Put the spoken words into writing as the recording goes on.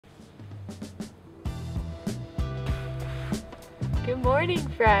Good morning,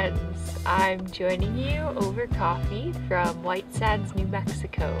 friends! I'm joining you over coffee from White Sands, New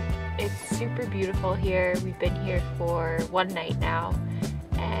Mexico. It's super beautiful here. We've been here for one night now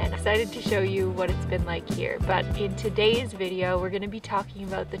and I'm excited to show you what it's been like here. But in today's video, we're going to be talking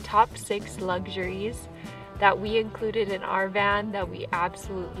about the top 6 luxuries that we included in our van that we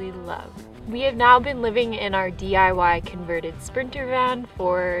absolutely love. We have now been living in our DIY converted Sprinter van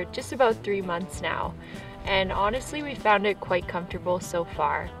for just about 3 months now. And honestly, we found it quite comfortable so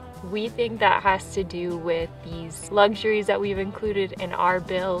far. We think that has to do with these luxuries that we've included in our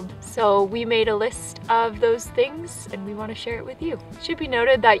build. So we made a list of those things and we want to share it with you. It should be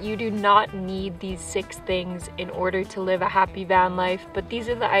noted that you do not need these 6 things in order to live a happy van life, but these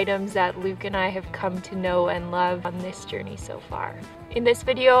are the items that Luke and I have come to know and love on this journey so far. In this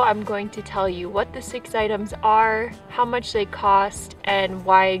video, I'm going to tell you what the 6 items are, how much they cost, and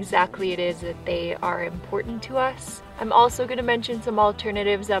why exactly it is that they are important to us. I'm also going to mention some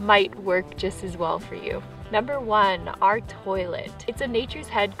alternatives that might work just as well for you. Number 1, our toilet. It's a Nature's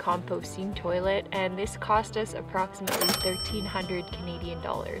Head composting toilet, and this cost us approximately 1,300 Canadian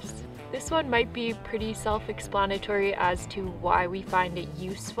dollars. This one might be pretty self-explanatory as to why we find it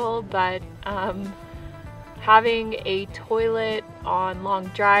useful, but having a toilet on long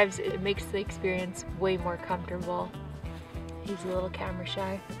drives, it makes the experience way more comfortable. He's a little camera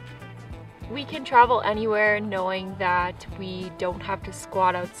shy. We can travel anywhere knowing that we don't have to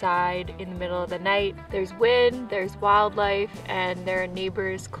squat outside in the middle of the night. There's wind, there's wildlife, and there are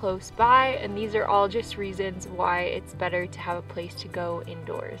neighbors close by, and these are all just reasons why it's better to have a place to go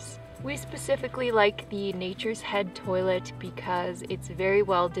indoors. We specifically like the Nature's Head toilet because it's very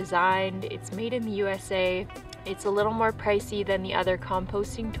well designed, it's made in the USA, it's a little more pricey than the other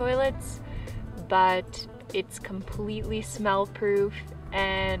composting toilets, but it's completely smell proof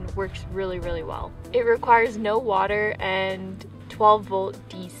and works really well. It requires no water and 12-volt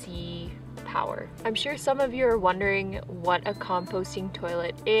DC power. I'm sure some of you are wondering what a composting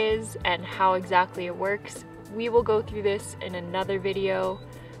toilet is and how exactly it works. We will go through this in another video,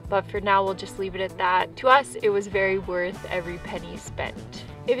 but for now we'll just leave it at that. To us, it was very worth every penny spent.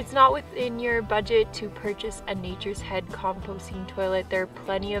 If it's not within your budget to purchase a Nature's Head composting toilet, there are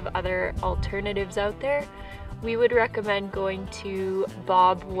plenty of other alternatives out there. We would recommend going to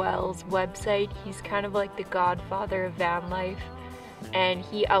Bob Wells' website. He's kind of like the godfather of van life, and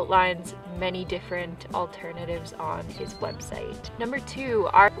he outlines many different alternatives on his website. Number 2,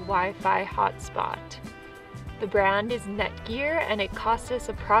 our Wi-Fi hotspot. The brand is Netgear, and it cost us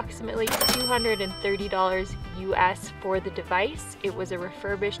approximately $230 US for the device. It was a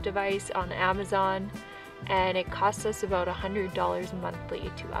refurbished device on Amazon, and it cost us about $100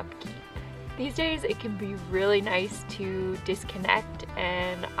 monthly to upkeep. These days it can be really nice to disconnect,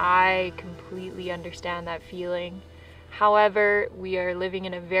 and I completely understand that feeling. However, we are living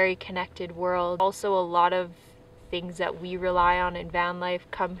in a very connected world. Also, a lot of things that we rely on in van life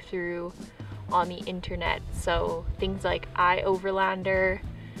come through on the internet. So things like iOverlander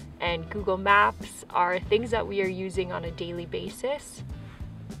and Google Maps are things that we are using on a daily basis.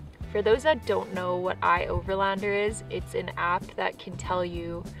 For those that don't know what iOverlander is, it's an app that can tell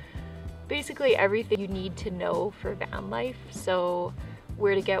you basically everything you need to know for van life. So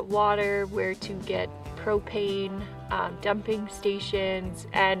where to get water, where to get propane, dumping stations,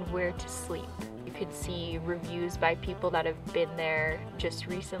 and where to sleep. You can see reviews by people that have been there just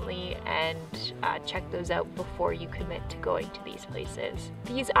recently and check those out before you commit to going to these places.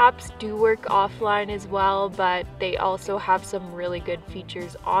 These apps do work offline as well, but they also have some really good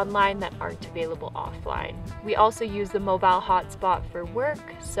features online that aren't available offline. We also use the mobile hotspot for work,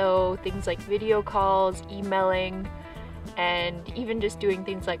 so things like video calls, emailing, and even just doing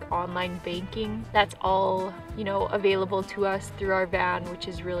things like online banking. That's all, available to us through our van, which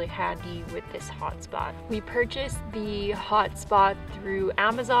is really handy with this hotspot. We purchased the hotspot through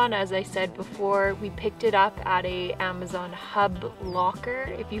Amazon. As I said before, we picked it up at a Amazon Hub locker.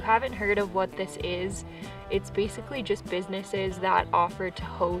 If you haven't heard of what this is, it's basically just businesses that offer to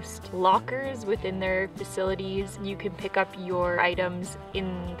host lockers within their facilities. You can pick up your items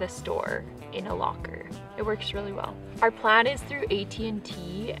in the store in a locker. It works really well. Our plan is through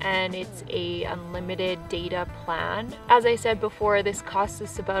AT&T, and it's a unlimited data plan. As I said before, this costs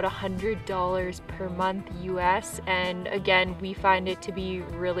us about $100 per month US, and again, we find it to be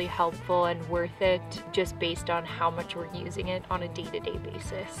really helpful and worth it just based on how much we're using it on a day-to-day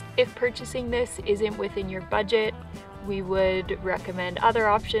basis. If purchasing this isn't within your budget, we would recommend other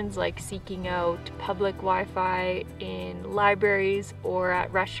options like seeking out public Wi-Fi in libraries or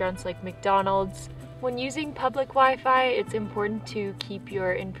at restaurants like McDonald's. When using public Wi-Fi, it's important to keep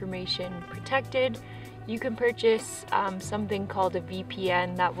your information protected. You can purchase something called a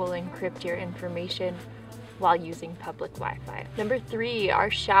VPN that will encrypt your information while using public Wi-Fi. Number 3,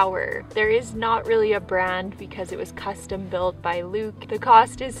 our shower. There is not really a brand because it was custom built by Luke. The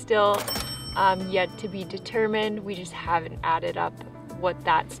cost is still yet to be determined. We just haven't added up what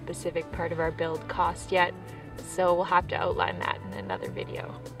that specific part of our build cost yet. So we'll have to outline that in another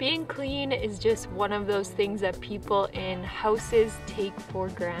video. Being clean is just one of those things that people in houses take for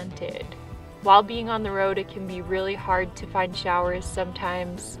granted. While being on the road, it can be really hard to find showers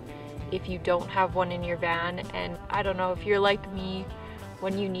sometimes if you don't have one in your van. And I don't know if you're like me,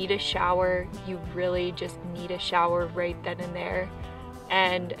 when you need a shower, you really just need a shower right then and there.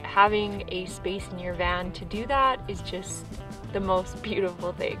 And having a space in your van to do that is just the most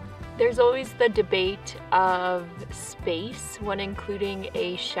beautiful thing. There's always the debate of space when including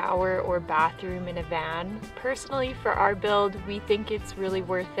a shower or bathroom in a van. Personally, for our build, we think it's really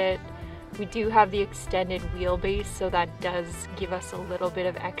worth it. We do have the extended wheelbase, so that does give us a little bit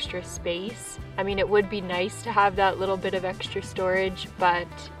of extra space. I mean, it would be nice to have that little bit of extra storage, but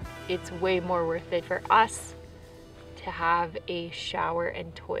it's way more worth it for us to have a shower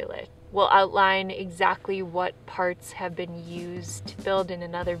and toilet. We'll outline exactly what parts have been used to build in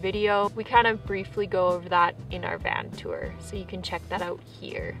another video. We kind of briefly go over that in our van tour, so you can check that out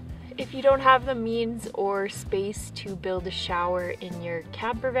here. If you don't have the means or space to build a shower in your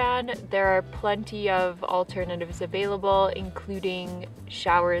camper van, there are plenty of alternatives available, including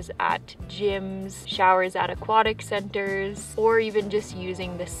showers at gyms, showers at aquatic centers, or even just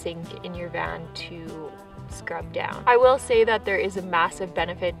using the sink in your van to scrub down. I will say that there is a massive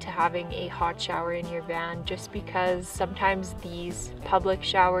benefit to having a hot shower in your van, just because sometimes these public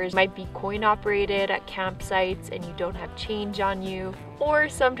showers might be coin operated at campsites and you don't have change on you, or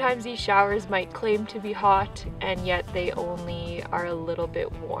sometimes these showers might claim to be hot and yet they only are a little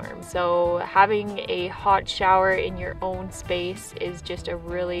bit warm. So having a hot shower in your own space is just a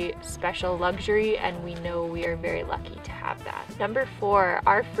really special luxury, and we know we are very lucky to have that. Number 4,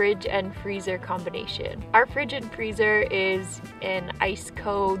 our fridge and freezer combination. Our fridge and freezer is an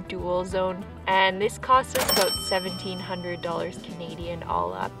IceCo dual zone, and this costs us about $1,700 Canadian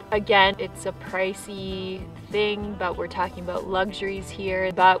all up. Again, it's a pricey thing, but we're talking about luxuries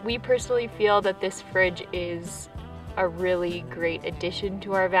here. But we personally feel that this fridge is a really great addition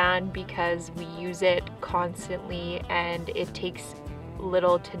to our van because we use it constantly and it takes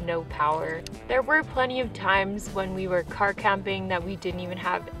little to no power. There were plenty of times when we were car camping that we didn't even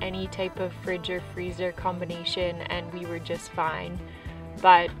have any type of fridge or freezer combination and we were just fine.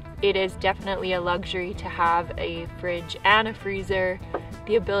 But it is definitely a luxury to have a fridge and a freezer,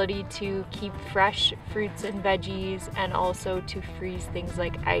 the ability to keep fresh fruits and veggies, and also to freeze things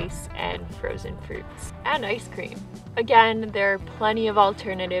like ice and frozen fruits and ice cream. Again, there are plenty of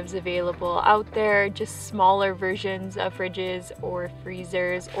alternatives available out there, just smaller versions of fridges or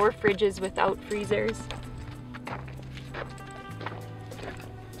freezers, or fridges without freezers.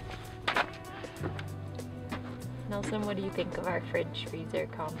 Nelson, what do you think of our fridge freezer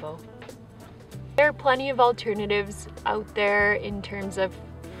combo? There are plenty of alternatives out there in terms of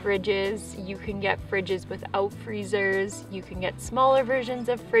fridges. You can get fridges without freezers, you can get smaller versions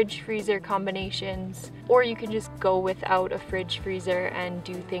of fridge freezer combinations, or you can just go without a fridge freezer and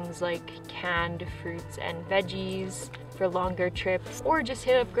do things like canned fruits and veggies for longer trips, or just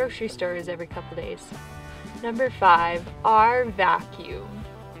hit up grocery stores every couple days. Number 5, our vacuum.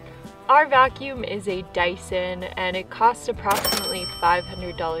 Our vacuum is a Dyson and it costs approximately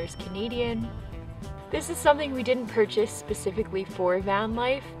 $500 Canadian. This is something we didn't purchase specifically for van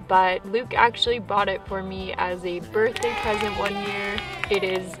life, but Luke actually bought it for me as a birthday present one year. It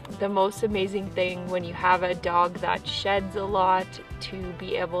is the most amazing thing when you have a dog that sheds a lot to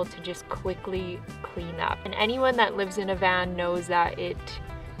be able to just quickly clean up. And anyone that lives in a van knows that it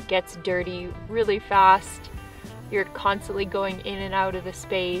gets dirty really fast. You're constantly going in and out of the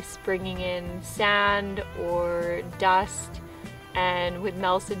space, bringing in sand or dust. And with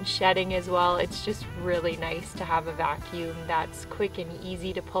Nelson shedding as well, it's just really nice to have a vacuum that's quick and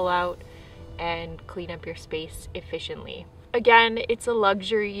easy to pull out and clean up your space efficiently. Again, it's a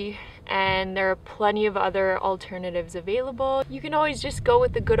luxury and there are plenty of other alternatives available. You can always just go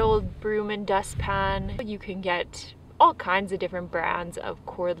with the good old broom and dustpan. You can get all kinds of different brands of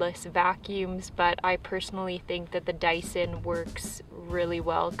cordless vacuums, but I personally think that the Dyson works really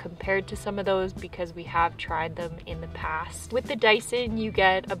well compared to some of those because we have tried them in the past. With the Dyson, you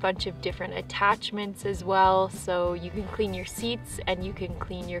get a bunch of different attachments as well, so you can clean your seats and you can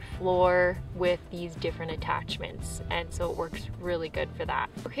clean your floor with these different attachments, and so it works really good for that.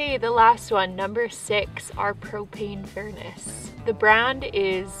 Okay, the last one, number 6, our propane furnace. The brand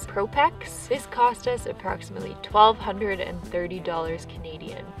is Propex. This cost us approximately $1,230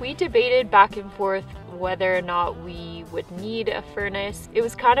 Canadian. We debated back and forth whether or not we would need a furnace. It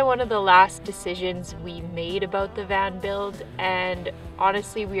was kind of one of the last decisions we made about the van build, and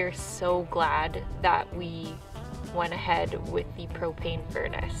honestly we are so glad that we went ahead with the propane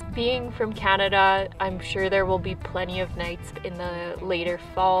furnace. Being from Canada, I'm sure there will be plenty of nights in the later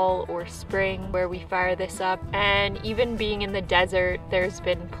fall or spring where we fire this up, and even being in the desert, there's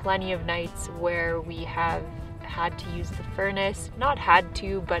been plenty of nights where we have had to use the furnace. Not had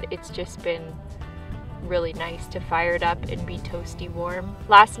to, but it's just been really nice to fire it up and be toasty warm.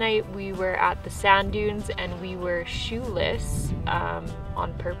 Last night we were at the sand dunes and we were shoeless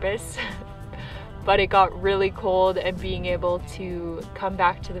on purpose. But it got really cold, and being able to come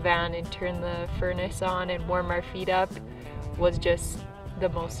back to the van and turn the furnace on and warm our feet up was just the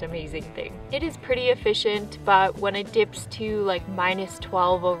most amazing thing. It is pretty efficient, but when it dips to like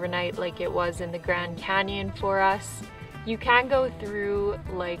 -12 overnight like it was in the Grand Canyon for us, you can go through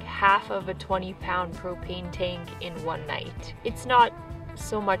like half of a 20-pound propane tank in one night. It's not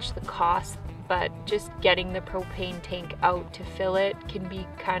so much the cost, but just getting the propane tank out to fill it can be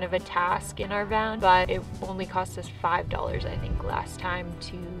kind of a task in our van, but it only cost us $5 I think last time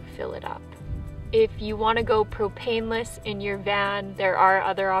to fill it up. If you want to go propaneless in your van, there are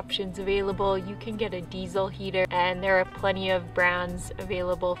other options available. You can get a diesel heater, and there are plenty of brands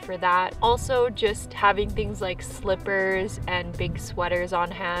available for that. Also, just having things like slippers and big sweaters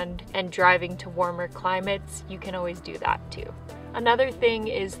on hand and driving to warmer climates, you can always do that too. Another thing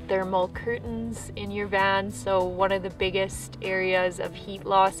is thermal curtains in your van. So one of the biggest areas of heat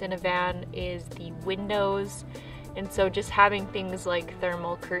loss in a van is the windows. And so just having things like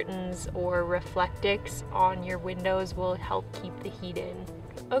thermal curtains or Reflectix on your windows will help keep the heat in.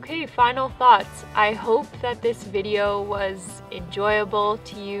 Okay, final thoughts. I hope that this video was enjoyable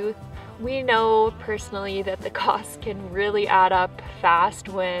to you. We know personally that the costs can really add up fast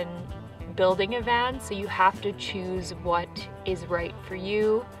when building a van, so you have to choose what is right for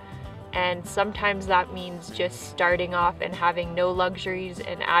you, and sometimes that means just starting off and having no luxuries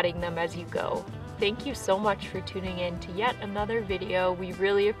and adding them as you go. Thank you so much for tuning in to yet another video. We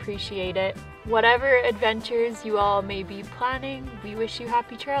really appreciate it. Whatever adventures you all may be planning, we wish you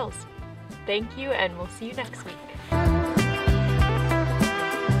happy trails. Thank you, and we'll see you next week.